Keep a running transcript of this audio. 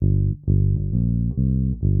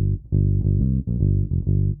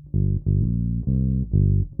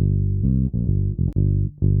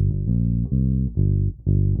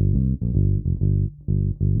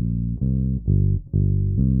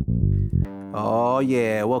Oh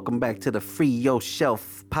yeah, welcome back to the Free Your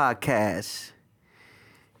Shelf podcast.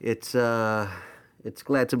 It's uh I'm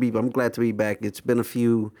glad to be back. It's been a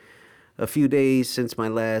few days since my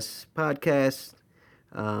last podcast.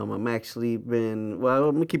 I'm actually been I'm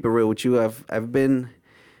gonna keep it real with you. I've been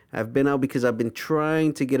out because I've been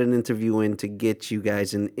trying to get an interview in to get you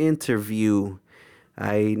guys an interview.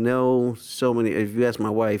 I know so many. If you ask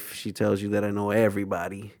my wife, she tells you that I know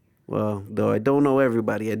everybody. Well, though I don't know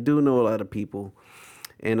everybody, I do know a lot of people,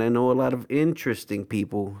 and I know a lot of interesting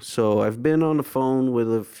people. So I've been on the phone with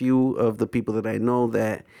a few of the people that I know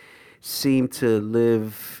that seem to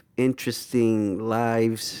live interesting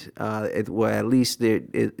lives. Well, at least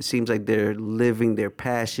it seems like they're living their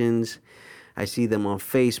passions. I see them on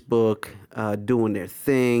Facebook doing their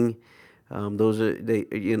thing. Those are they.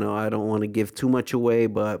 I don't want to give too much away,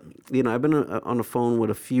 but I've been on the phone with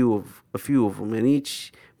a few of them, and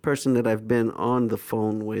each person that I've been on the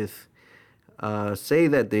phone with say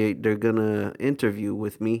that they're gonna interview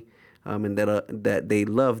with me, and that they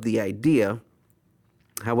love the idea.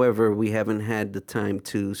 However, we haven't had the time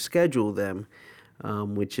to schedule them,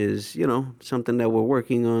 which is, something that we're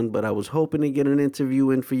working on. But I was hoping to get an interview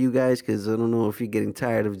in for you guys because I don't know if you're getting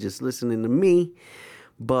tired of just listening to me.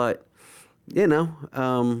 But,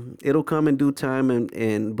 it'll come in due time.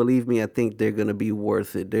 And believe me, I think they're going to be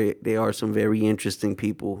worth it. They are some very interesting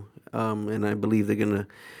people. And I believe they're going to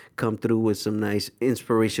come through with some nice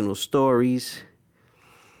inspirational stories.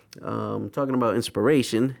 Talking about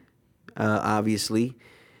inspiration, obviously.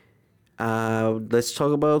 Let's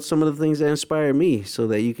talk about some of the things that inspire me so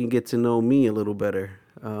that you can get to know me a little better.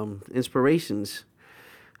 Inspirations.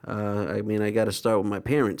 I got to start with my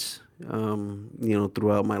parents.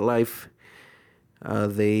 Throughout my life,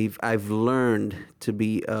 I've learned to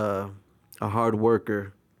be a hard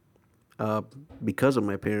worker because of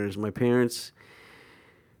my parents. My parents,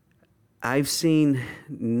 I've seen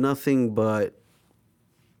nothing but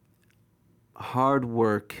hard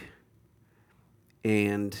work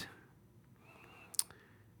and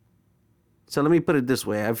so let me put it this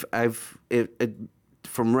way.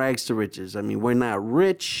 From rags to riches. I mean, we're not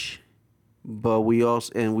rich, but we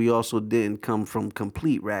also didn't come from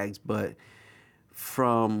complete rags, but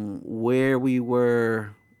from where we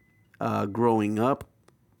were growing up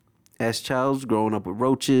as childs, growing up with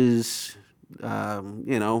roaches,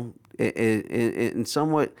 in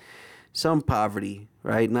somewhat some poverty,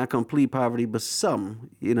 right? Not complete poverty, but some,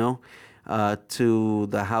 to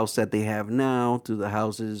the house that they have now, to the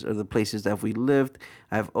houses or the places that we lived.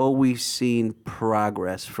 I've always seen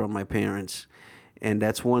progress from my parents. And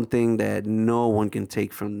that's one thing that no one can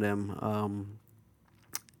take from them.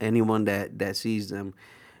 Anyone that sees them,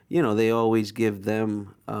 they always give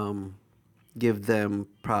them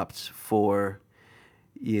props for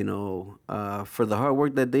the hard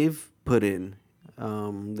work that they've put in.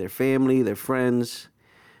 Their family, their friends.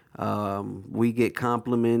 We get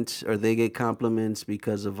compliments, or they get compliments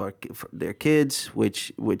because of their kids,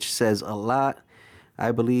 which says a lot,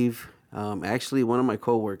 I believe. Actually, one of my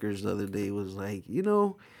coworkers the other day was like,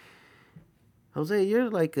 Jose, you're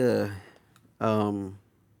like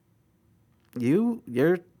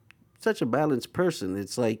you're such a balanced person.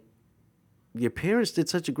 It's like your parents did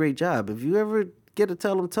such a great job. If you ever get to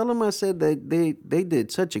tell them I said that they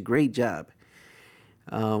did such a great job.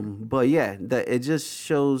 But yeah, that it just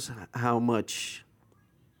shows how much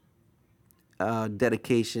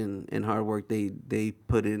dedication and hard work they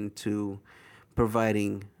put into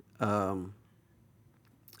providing a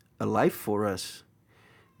life for us,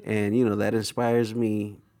 and that inspires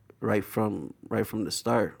me right from the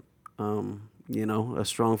start. A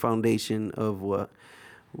strong foundation of what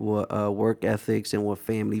work ethics and what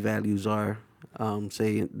family values are.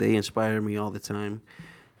 Say they inspire me all the time.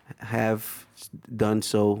 Have done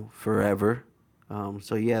so forever.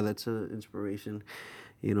 So yeah, that's an inspiration.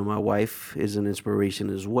 My wife is an inspiration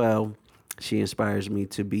as well. She inspires me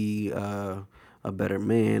to be a better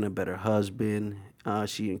man, a better husband.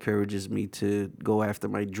 She encourages me to go after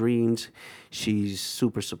my dreams. She's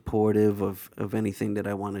super supportive of anything that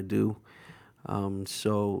I want to do.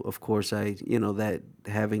 So of course that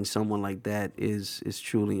having someone like that is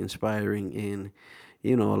truly inspiring and,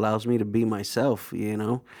 allows me to be myself,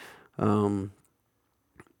 and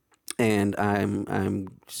I'm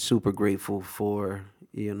super grateful for,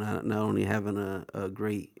 not only having a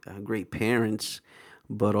great parents,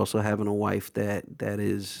 but also having a wife that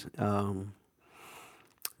is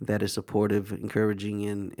supportive, encouraging,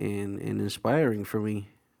 and inspiring for me.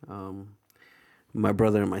 My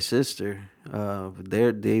brother and my sister,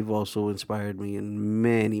 they've also inspired me in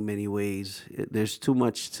many, many ways. There's too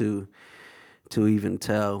much to even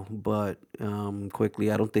tell. But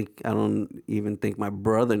quickly, I don't even think my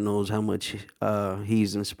brother knows how much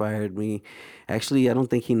he's inspired me. Actually, I don't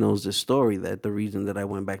think he knows the story that the reason that I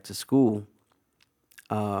went back to school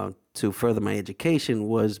to further my education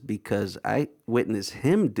was because I witnessed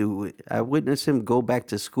him do it. I witnessed him go back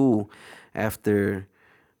to school after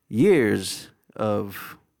years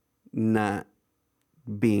of not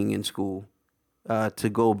being in school, to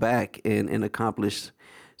go back and accomplish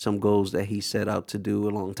some goals that he set out to do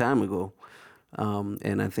a long time ago.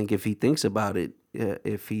 And I think if he thinks about it,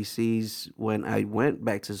 if he sees when I went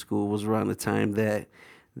back to school was around the time that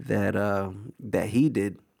he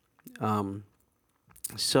did. Um,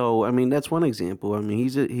 so I mean that's one example. I mean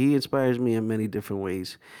he inspires me in many different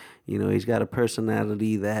ways. You know, he's got a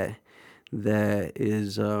personality that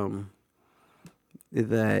is you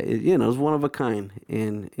know is one of a kind,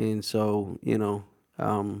 and so you know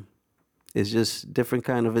it's just different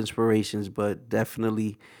kind of inspirations, but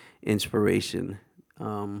definitely inspiration.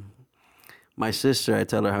 Um, my sister, I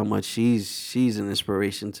tell her how much she's an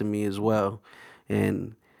inspiration to me as well,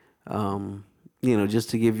 and um, you know, just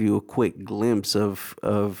to give you a quick glimpse of,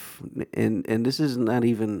 and this is not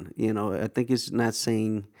even, you know, I think it's not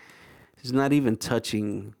saying, it's not even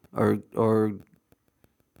touching or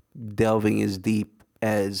delving as deep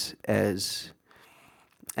as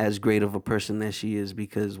great of a person as she is,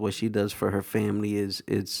 because what she does for her family is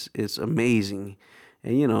it's amazing.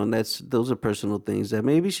 And you know, and that's those are personal things that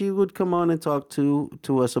maybe she would come on and talk to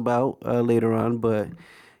us about later on. But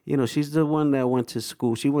you know, she's the one that went to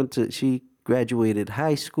school. She graduated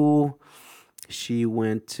high school. She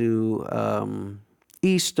went to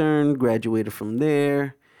Eastern, graduated from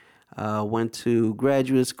there. Went to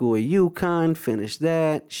graduate school at UConn, finished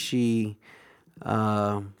that. She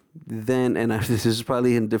uh, then, and this is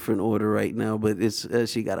probably in different order right now, but it's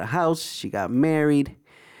she got a house, she got married.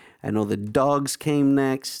 I know the dogs came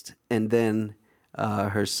next, and then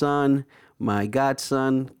her son, my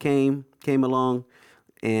godson, came along,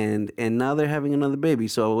 and now they're having another baby.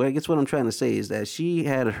 So I guess what I'm trying to say is that she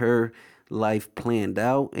had her life planned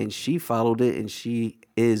out, and she followed it, and she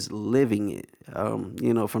is living it.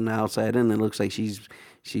 You know, from the outside in, it looks like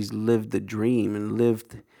she's lived the dream and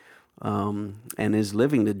lived and is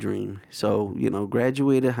living the dream. So you know,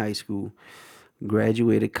 graduated high school,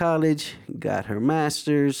 graduated college, got her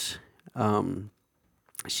master's. Um,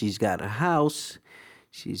 she's got a house.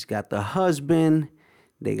 She's got the husband.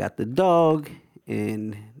 They got the dog,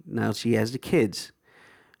 and now she has the kids.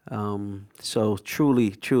 So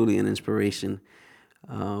truly, truly an inspiration.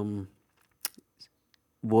 Um,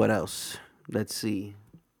 what else? Let's see.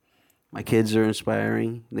 My kids are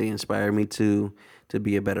inspiring. They inspire me to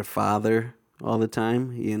be a better father all the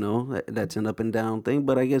time. You know, that's an up and down thing.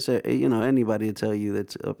 But I guess you know, anybody will tell you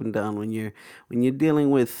that's up and down when you're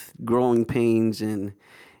dealing with growing pains and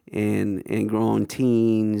growing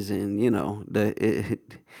teens, and you know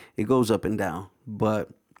it goes up and down. But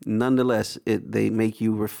nonetheless, they make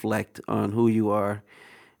you reflect on who you are,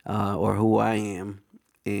 or who I am,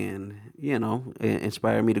 and you know,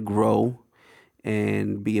 inspire me to grow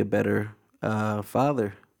and be a better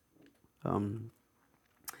father. Um,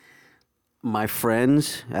 my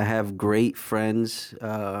friends, I have great friends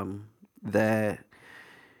that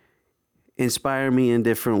inspire me in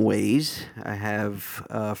different ways. I have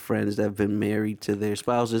friends that have been married to their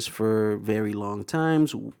spouses for a very long time,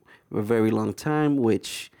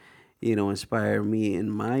 which you know inspire me in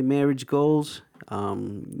my marriage goals.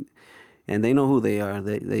 And they know who they are.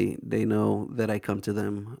 They know that I come to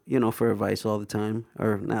them, you know, for advice all the time,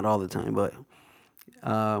 or not all the time, but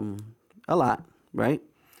a lot, right?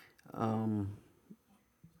 Um,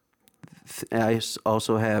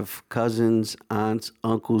 also have cousins, aunts,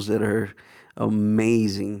 uncles that are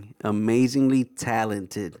amazing, amazingly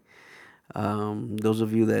talented. Those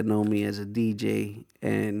of you that know me as a DJ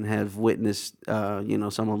and have witnessed, you know,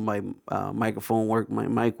 some of my microphone work, my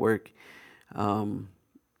mic work, um,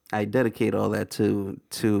 I dedicate all that to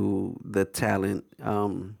the talent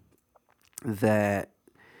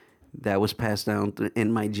that was passed down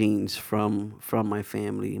in my genes from my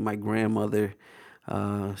family. My grandmother,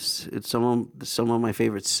 some of my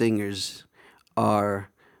favorite singers are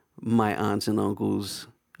my aunts and uncles,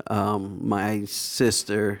 my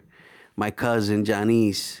sister, my cousin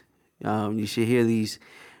Janice. You should hear these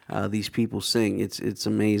people sing. It's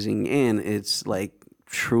amazing, and it's like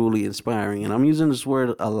truly inspiring. And I'm using this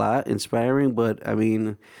word a lot, inspiring, but I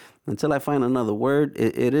mean, until I find another word,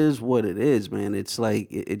 it is what it is, man. It's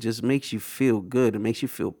like it just makes you feel good. It makes you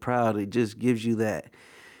feel proud. It just gives you that.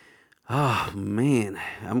 Oh man,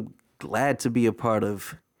 I'm glad to be a part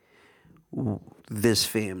of this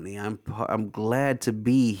family. I'm glad to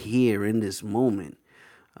be here in this moment.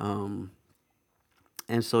 Um,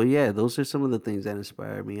 and so yeah, those are some of the things that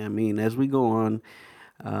inspire me. I mean, as we go on,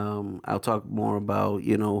 I'll talk more about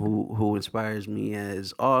who inspires me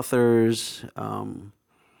as authors,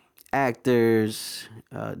 actors,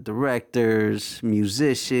 directors,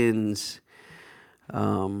 musicians,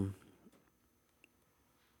 um,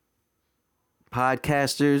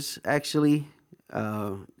 podcasters. Actually,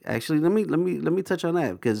 let me touch on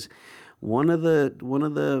that because one of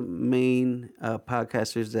the main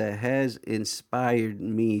podcasters that has inspired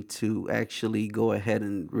me to actually go ahead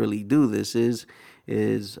and really do this is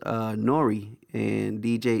Nori and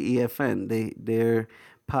DJ EFN. Their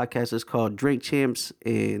podcast is called Drink Champs,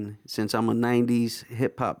 and since I'm a '90s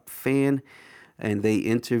hip hop fan, and they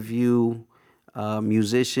interview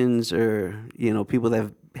musicians or people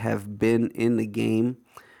that have been in the game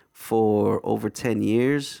for over 10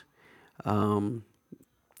 years. Um,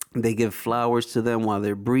 they give flowers to them while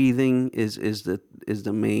they're breathing is the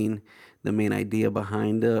main idea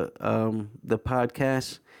behind the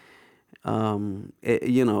podcast.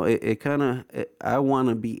 It kind of I want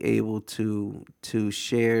to be able to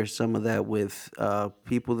share some of that with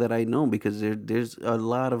people that I know, because there's a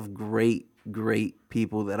lot of great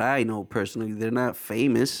people that I know personally. They're not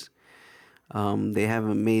famous. They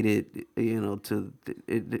haven't made it, to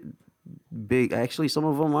big. Actually, some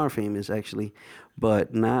of them are famous, actually,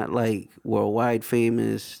 but not like worldwide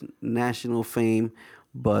famous, national fame.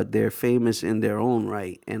 But they're famous in their own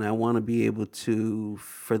right, and I want to be able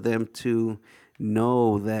for them to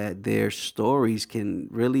know that their stories can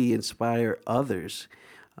really inspire others.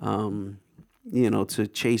 To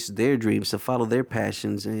chase their dreams, to follow their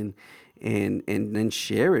passions, and then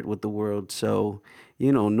share it with the world. So,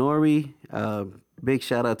 Nori, big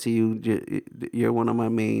shout out to you. You're one of my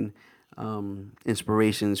main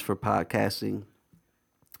inspirations for podcasting.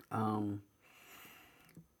 Um,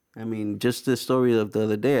 I mean, just the story of the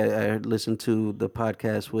other day, I listened to the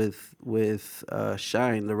podcast with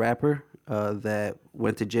Shine, the rapper that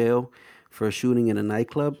went to jail for a shooting in a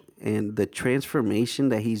nightclub, and the transformation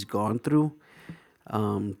that he's gone through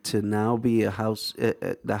to now be the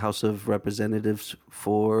House of Representatives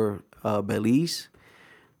for Belize.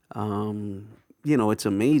 It's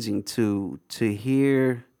amazing to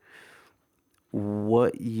hear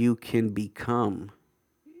what you can become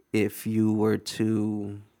if you were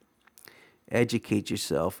to educate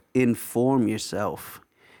yourself, inform yourself,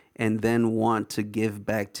 and then want to give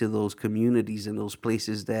back to those communities and those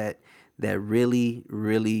places that really,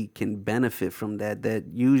 really can benefit from that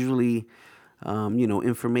usually,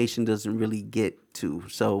 information doesn't really get to.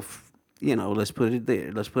 So, let's put it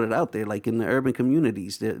there. Let's put it out there, like in the urban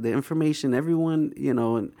communities, the information, everyone,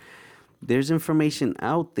 and there's information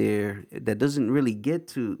out there that doesn't really get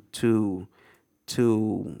to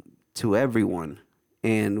everyone.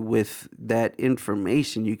 And with that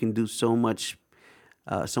information, you can do so much.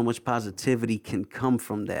 So much positivity can come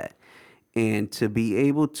from that. And to be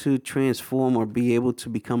able to transform or be able to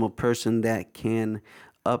become a person that can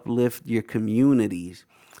uplift your communities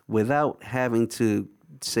without having to,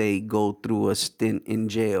 say, go through a stint in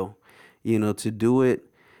jail, to do it,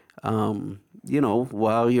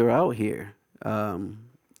 while you're out here.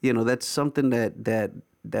 That's something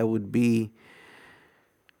that would be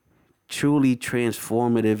truly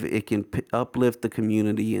transformative. It can uplift the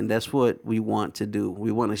community, and that's what we want to do.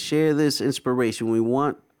 We want to share this inspiration. We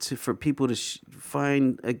want for people to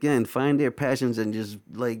find their passions and just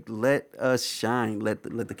like let us shine. Let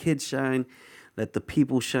the kids shine. Let the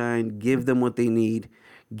people shine. Give them what they need.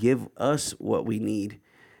 Give us what we need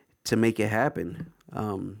to make it happen.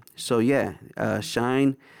 So yeah,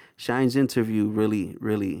 Shine's interview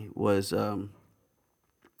really was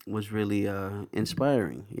really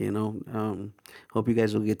inspiring. Hope you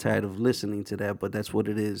guys will get tired of listening to that, but that's what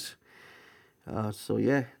it is. So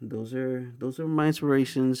yeah, those are my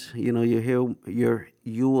inspirations. You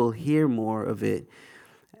will hear more of it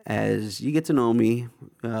as you get to know me.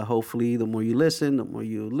 Hopefully, the more you listen, the more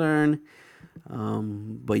you learn.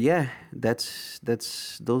 But yeah, that's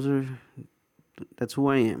who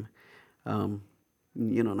I am.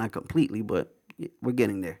 Not completely, but we're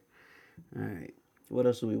getting there. All right. What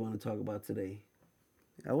else do we want to talk about today?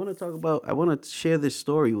 I want to share this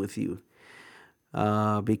story with you.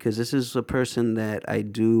 Because this is a person that I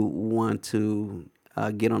do want to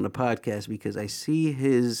get on the podcast, because I see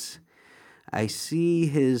his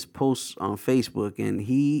posts on Facebook, and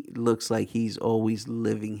he looks like he's always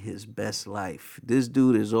living his best life. This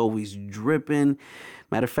dude is always dripping.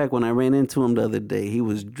 Matter of fact, when I ran into him the other day, he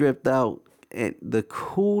was dripped out, and the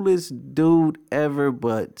coolest dude ever,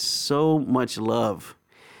 but so much love.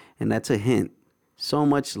 And that's a hint. So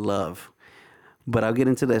much love. But I'll get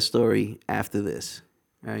into that story after this,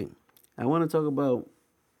 right? I want to talk about,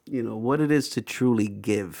 what it is to truly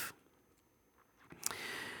give.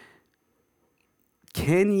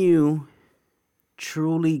 Can you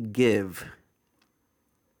truly give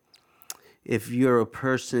if you're a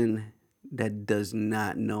person that does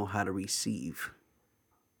not know how to receive?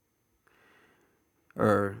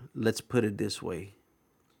 Or let's put it this way.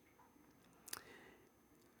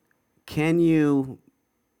 Can you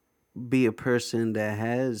be a person that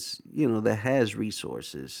has,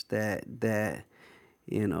 resources that,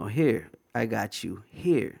 here, I got you.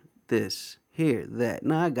 Here, this, here, that.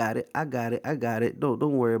 No, I got it. I got it. I got it.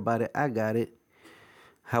 Don't worry about it. I got it.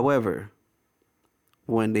 However,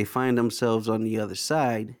 when they find themselves on the other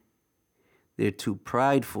side, they're too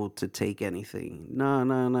prideful to take anything.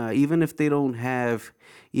 No. Even if they don't have,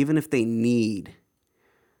 even if they need,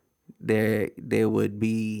 there would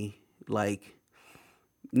be like,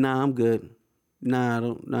 nah, I'm good.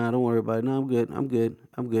 Don't worry about it. No,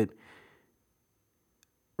 I'm good.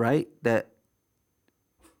 Right?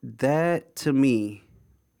 That to me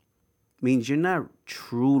means you're not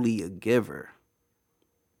truly a giver.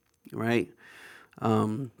 Right?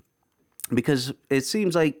 Because it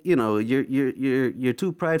seems like, you're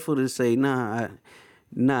too prideful to say, nah,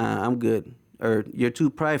 I'm good. Or you're too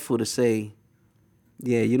prideful to say,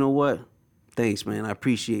 yeah, you know what? Thanks, man. I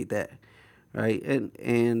appreciate that. Right?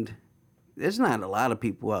 And there's not a lot of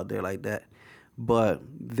people out there like that, but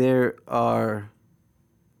there are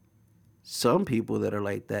some people that are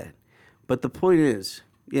like that. But the point is,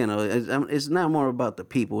 it's not more about the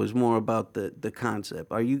people. It's more about the concept.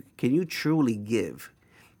 Can you truly give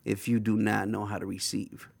if you do not know how to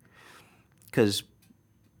receive? Because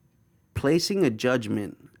placing a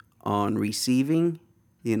judgment on receiving,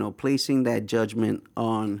 placing that judgment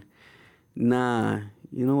on, nah,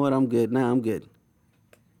 you know what, I'm good. Nah, I'm good.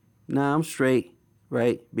 Nah, I'm straight,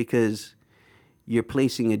 right? Because you're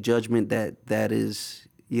placing a judgment that is,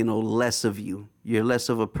 less of you. You're less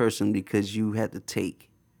of a person because you had to take,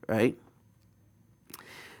 right?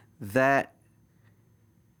 That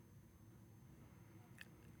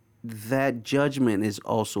judgment is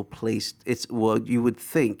also placed. You would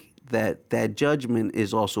think that judgment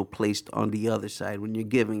is also placed on the other side when you're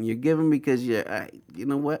giving. You're giving because you're, all right, you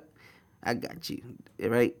know what? I got you,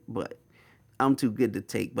 right? But I'm too good to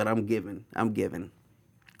take, but I'm giving,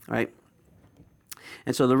 right?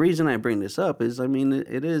 And so the reason I bring this up is,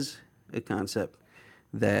 it is a concept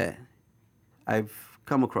that I've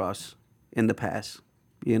come across in the past,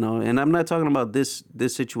 and I'm not talking about this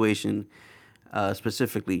situation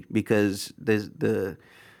specifically, because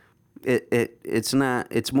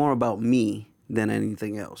it's more about me than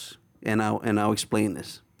anything else, and I'll explain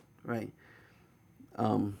this, right?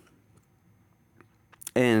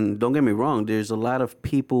 And don't get me wrong, there's a lot of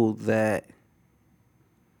people that,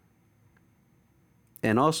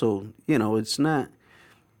 and also, it's not,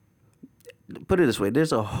 put it this way,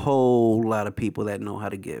 there's a whole lot of people that know how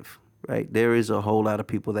to give, right? There is a whole lot of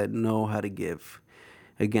people that know how to give.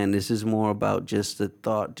 Again, this is more about just the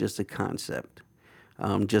thought, just the concept,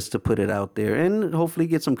 just to put it out there and hopefully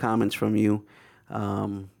get some comments from you,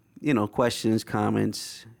 questions,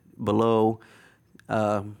 comments below,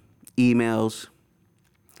 emails.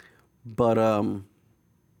 But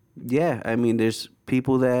yeah, there's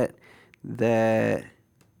people that,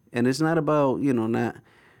 and it's not about,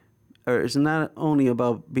 it's not only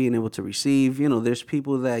about being able to receive. There's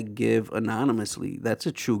people that give anonymously. That's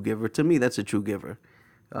a true giver. To me, that's a true giver.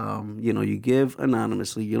 You give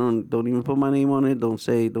anonymously. You don't even put my name on it.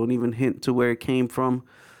 Don't even hint to where it came from.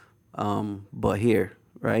 But here,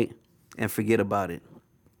 right? And forget about it.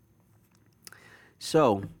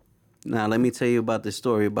 So now let me tell you about this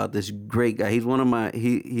story about this great guy. He's one of my,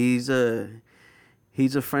 he's a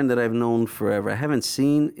friend that I've known forever. I haven't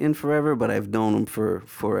seen in forever, but I've known him for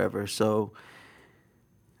forever. So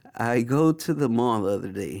I go to the mall the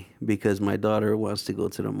other day because my daughter wants to go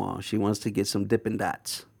to the mall. She wants to get some Dippin'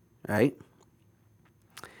 Dots, right?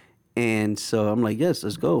 And so I'm like, yes,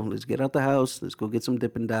 let's go. Let's get out the house. Let's go get some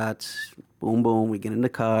Dippin' Dots. Boom, boom. We get in the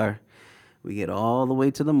car. We get all the way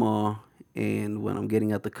to the mall. And when I'm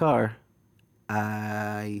getting out the car,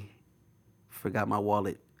 I forgot my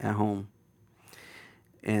wallet at home.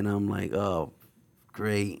 And I'm like, oh,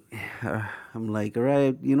 great. I'm like, all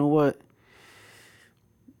right, you know what?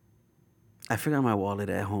 I forgot my wallet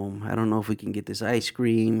at home. I don't know if we can get this ice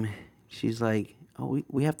cream. She's like, oh,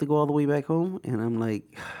 we have to go all the way back home? And I'm like,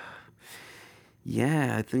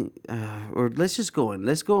 yeah, I think, or let's just go in.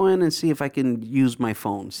 Let's go in and see if I can use my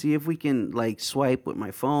phone. See if we can, swipe with my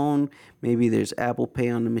phone. Maybe there's Apple Pay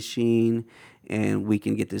on the machine, and we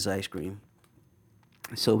can get this ice cream.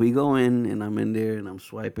 So we go in, and I'm in there, and I'm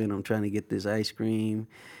swiping. I'm trying to get this ice cream,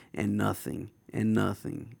 and nothing, and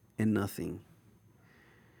nothing, and nothing.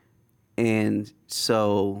 And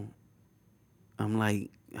so I'm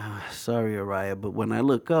like, sorry, Araya, but when I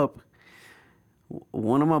look up,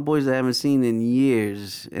 one of my boys I haven't seen in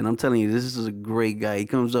years, and I'm telling you, this is a great guy. He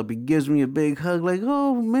comes up, he gives me a big hug, like,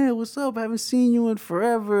 "Oh man, what's up? I haven't seen you in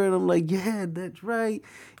forever." And I'm like, "Yeah, that's right.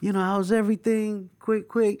 How's everything?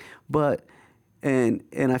 Quick." But and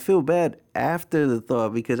I feel bad after the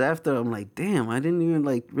thought, because after I'm like, damn, I didn't even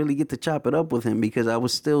like really get to chop it up with him because I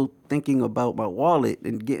was still thinking about my wallet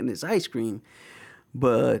and getting this ice cream.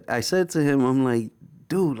 But I said to him, I'm like,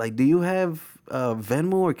 dude, like, do you have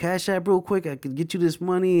Venmo or Cash App real quick? I could get you this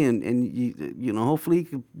money, and hopefully you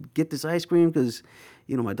could get this ice cream because,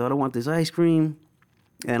 my daughter wants this ice cream.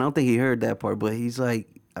 And I don't think he heard that part, but he's like,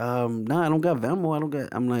 nah, I don't got Venmo.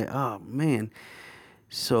 I'm like, oh, man.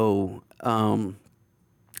 So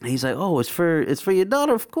he's like, oh, it's for your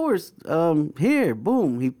daughter, of course. Here,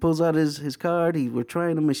 boom. He pulls out his card. We're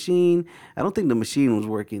trying the machine. I don't think the machine was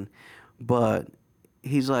working, but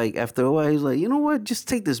he's like, after a while, he's like, you know what? Just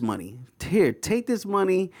take this money. Here, take this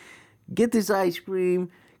money. Get this ice cream.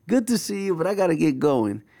 Good to see you, but I gotta get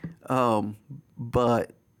going.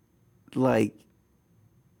 But like,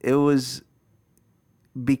 it was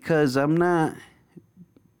because I'm not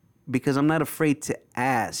afraid to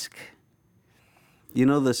ask. You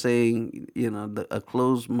know the saying, a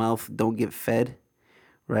closed mouth don't get fed,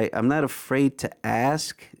 right? I'm not afraid to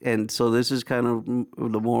ask. And so this is kind of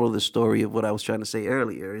the moral of the story of what I was trying to say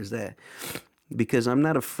earlier, is that because I'm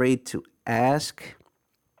not afraid to ask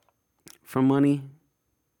for money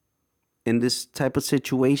in this type of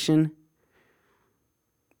situation,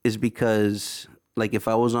 is because, like, if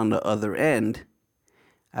I was on the other end,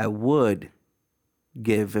 I would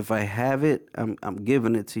give. If I have it, I'm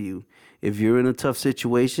giving it to you. If you're in a tough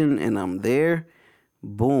situation and I'm there,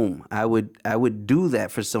 boom, I would do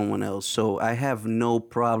that for someone else. So I have no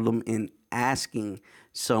problem in asking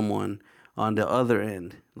someone on the other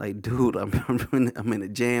end, like, dude, I'm in a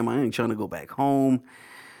jam. I ain't trying to go back home,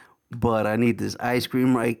 but I need this ice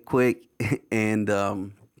cream right quick.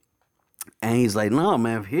 and he's like, no,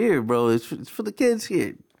 man, here, bro, it's for the kids.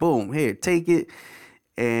 Here, boom, here, take it.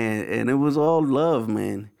 And it was all love,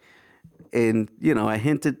 man. And, I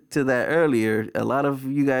hinted to that earlier. A lot of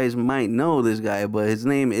you guys might know this guy, but his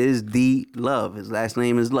name is D Love. His last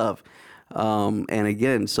name is Love. And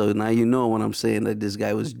again, so now you know when I'm saying that this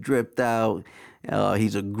guy was dripped out.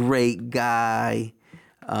 He's a great guy.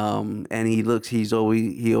 And he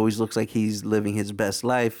always looks like he's living his best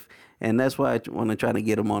life. And that's why I want to try to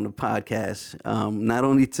get him on the podcast. Not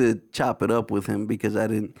only to chop it up with him, because I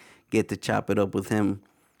didn't get to chop it up with him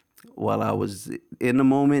while I was in the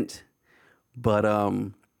moment, but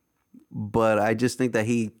I just think that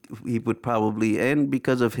he would probably, and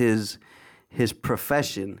because of his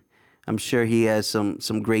profession, I'm sure he has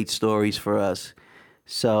some great stories for us.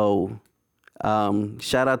 So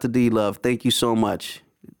shout out to D Love. Thank you so much.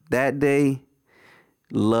 That day,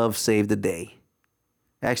 Love saved the day.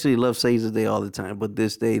 Actually, Love saves the day all the time, but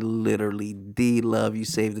this day, literally, D Love, you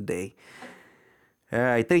saved the day. All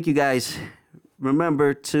right, thank you guys.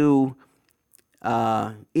 Remember to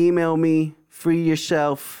email me,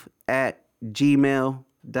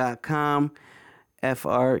 freeyourself@gmail.com,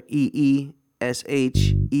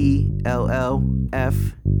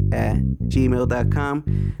 freeshellf@gmail.com.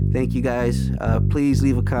 Thank you guys. Please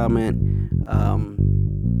leave a comment.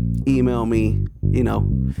 Email me.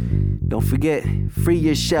 Don't forget, free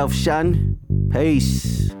yourself, son.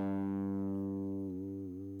 Peace.